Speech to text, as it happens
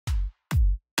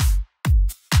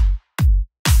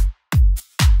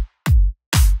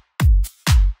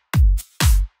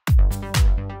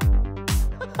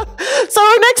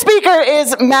next speaker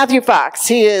is Matthew Fox.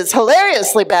 He is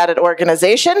hilariously bad at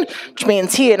organization, which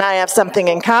means he and I have something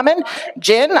in common.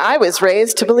 Jen, I was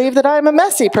raised to believe that I'm a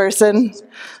messy person.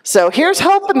 So here's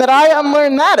hoping that I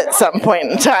unlearn that at some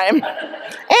point in time.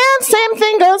 And same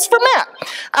thing goes for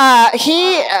Matt.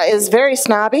 He is very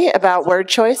snobby about word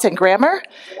choice and grammar.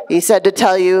 He said to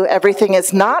tell you everything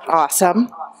is not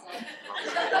awesome.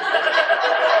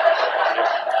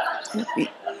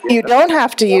 You don't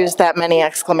have to use that many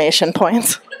exclamation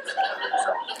points.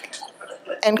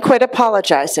 And quit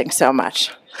apologizing so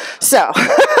much. So,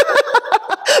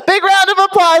 big round of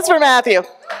applause for Matthew.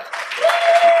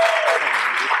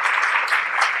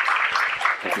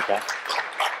 Thank you, Pat.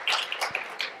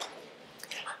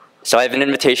 So I have an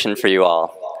invitation for you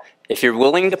all. If you're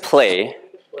willing to play,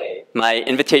 my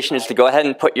invitation is to go ahead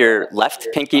and put your left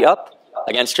pinky up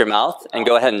against your mouth and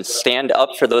go ahead and stand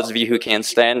up for those of you who can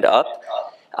stand up.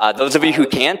 Those of you who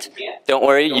can't, don't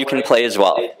worry, you can play as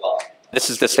well. This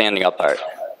is the standing up part.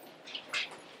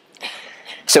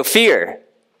 So fear.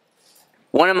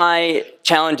 One of my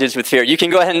challenges with fear, you can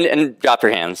go ahead and drop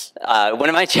your hands. One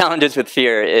of my challenges with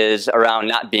fear is around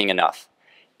not being enough.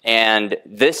 And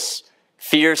this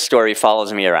fear story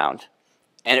follows me around.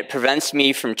 And it prevents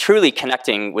me from truly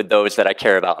connecting with those that I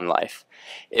care about in life.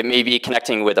 It may be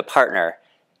connecting with a partner.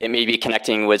 It may be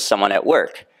connecting with someone at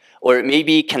work. Or it may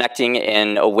be connecting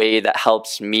in a way that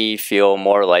helps me feel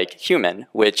more like human,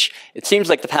 which it seems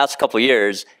like the past couple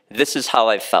years, this is how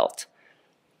I've felt.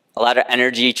 A lot of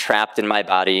energy trapped in my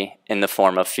body in the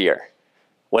form of fear.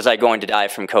 Was I going to die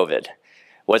from COVID?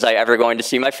 Was I ever going to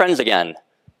see my friends again?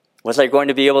 Was I going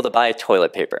to be able to buy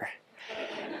toilet paper?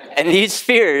 And these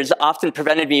fears often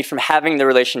prevented me from having the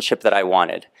relationship that I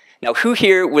wanted. Now, who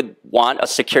here would want a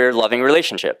secure, loving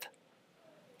relationship?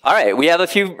 All right, we have a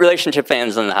few relationship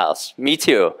fans in the house. Me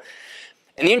too.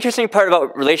 And the interesting part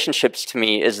about relationships to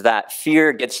me is that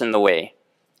fear gets in the way.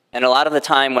 And a lot of the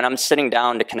time when I'm sitting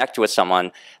down to connect with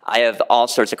someone, I have all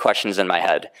sorts of questions in my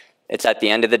head. It's at the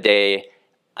end of the day,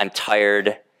 I'm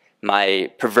tired,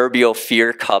 my proverbial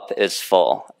fear cup is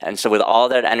full. And so with all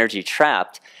that energy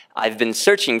trapped, I've been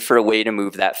searching for a way to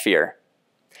move that fear.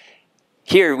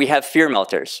 Here we have fear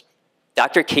melters.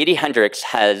 Dr. Katie Hendricks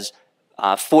has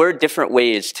 4 different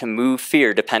ways to move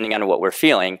fear depending on what we're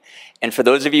feeling. And for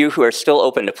those of you who are still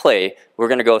open to play, we're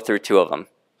going to go through 2 of them.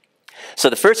 So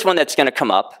the first one that's going to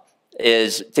come up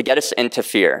is to get us into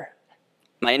fear.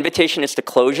 My invitation is to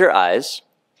close your eyes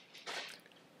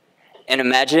and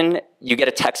imagine you get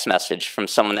a text message from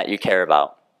someone that you care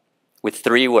about with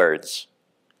 3 words.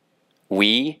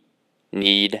 We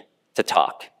need to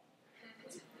talk.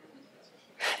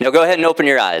 Now go ahead and open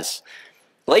your eyes.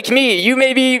 Like me, you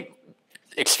may be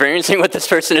experiencing what this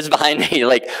person is behind me.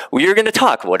 Like, we're going to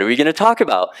talk. What are we going to talk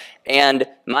about? And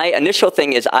my initial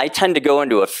thing is I tend to go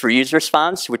into a freeze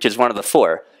response, which is one of the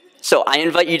 4. So I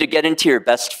invite you to get into your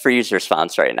best freeze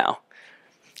response right now.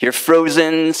 You're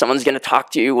frozen. Someone's going to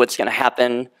talk to you. What's going to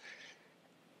happen?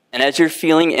 And as you're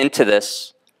feeling into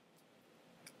this,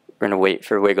 we're going to wait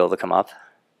for Wiggle to come up.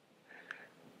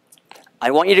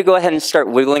 I want you to go ahead and start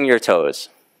wiggling your toes.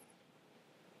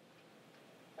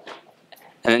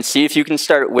 And then see if you can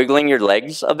start wiggling your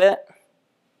legs a bit.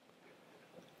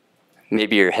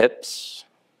 Maybe your hips.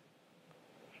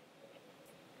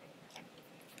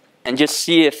 And just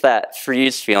see if that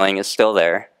freeze feeling is still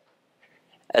there.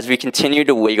 As we continue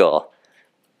to wiggle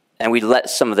and we let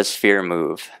some of this fear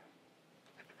move.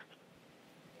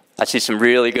 I see some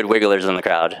really good wigglers in the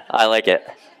crowd. I like it.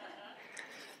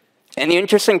 And the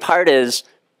interesting part is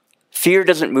fear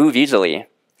doesn't move easily.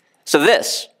 So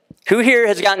this. Who here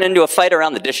has gotten into a fight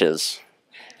around the dishes?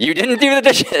 You didn't do the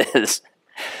dishes.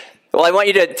 Well, I want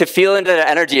you to feel into the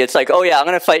energy. It's like, oh yeah, I'm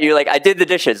going to fight you. Like, I did the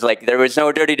dishes. Like, there was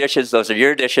no dirty dishes. Those are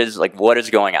your dishes. Like, what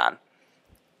is going on?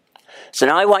 So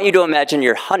now I want you to imagine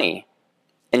you're honey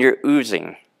and you're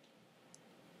oozing.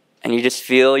 And you just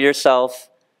feel yourself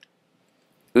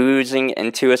oozing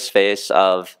into a space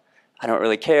of, I don't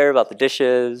really care about the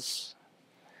dishes.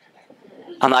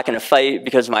 I'm not going to fight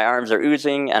because my arms are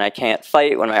oozing, and I can't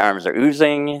fight when my arms are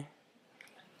oozing.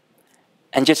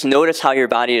 And just notice how your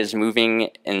body is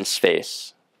moving in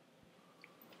space.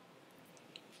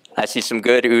 I see some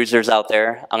good oozers out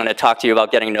there. I'm going to talk to you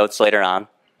about getting notes later on.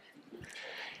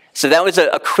 So that was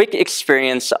a quick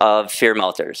experience of fear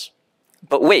melters.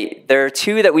 But wait, there are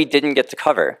 2 that we didn't get to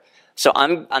cover. So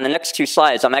on the next 2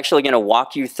 slides, I'm actually going to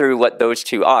walk you through what those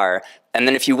 2 are. And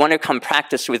then if you want to come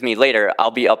practice with me later,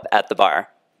 I'll be up at the bar.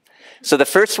 So the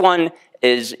first one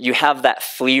is you have that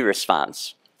flee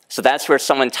response. So that's where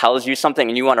someone tells you something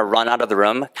and you want to run out of the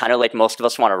room, kind of like most of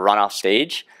us want to run off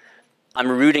stage. I'm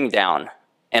rooting down,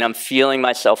 and I'm feeling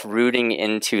myself rooting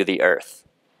into the earth.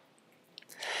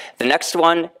 The next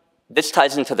one, this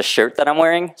ties into the shirt that I'm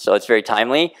wearing, so it's very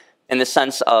timely, in the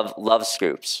sense of love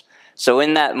scoops. So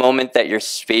in that moment that you're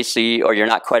spacey or you're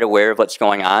not quite aware of what's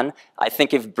going on, I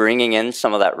think of bringing in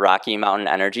some of that Rocky Mountain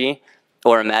energy,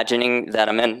 or imagining that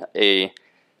I'm in a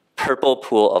purple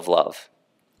pool of love.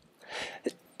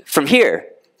 From here,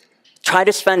 try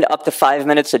to spend up to 5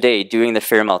 minutes a day doing the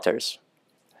fear melters.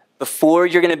 Before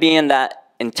you're going to be in that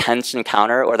intense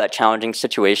encounter or that challenging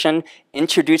situation,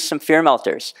 introduce some fear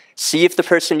melters. See if the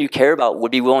person you care about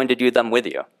would be willing to do them with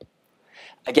you.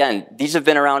 Again, these have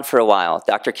been around for a while.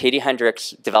 Dr. Katie Hendricks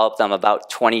developed them about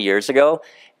 20 years ago,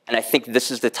 and I think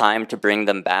this is the time to bring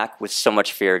them back with so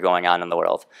much fear going on in the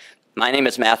world. My name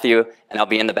is Matthew, and I'll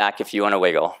be in the back if you want to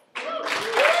wiggle. Way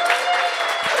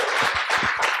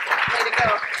to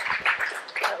go.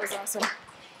 That was awesome.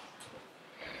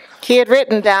 He had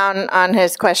written down on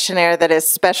his questionnaire that his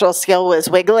special skill was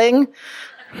wiggling,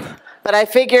 but I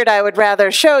figured I would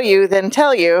rather show you than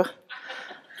tell you.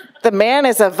 The man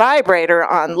is a vibrator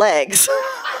on legs.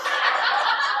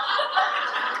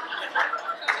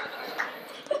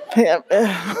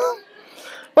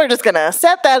 We're just going to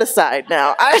set that aside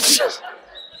now.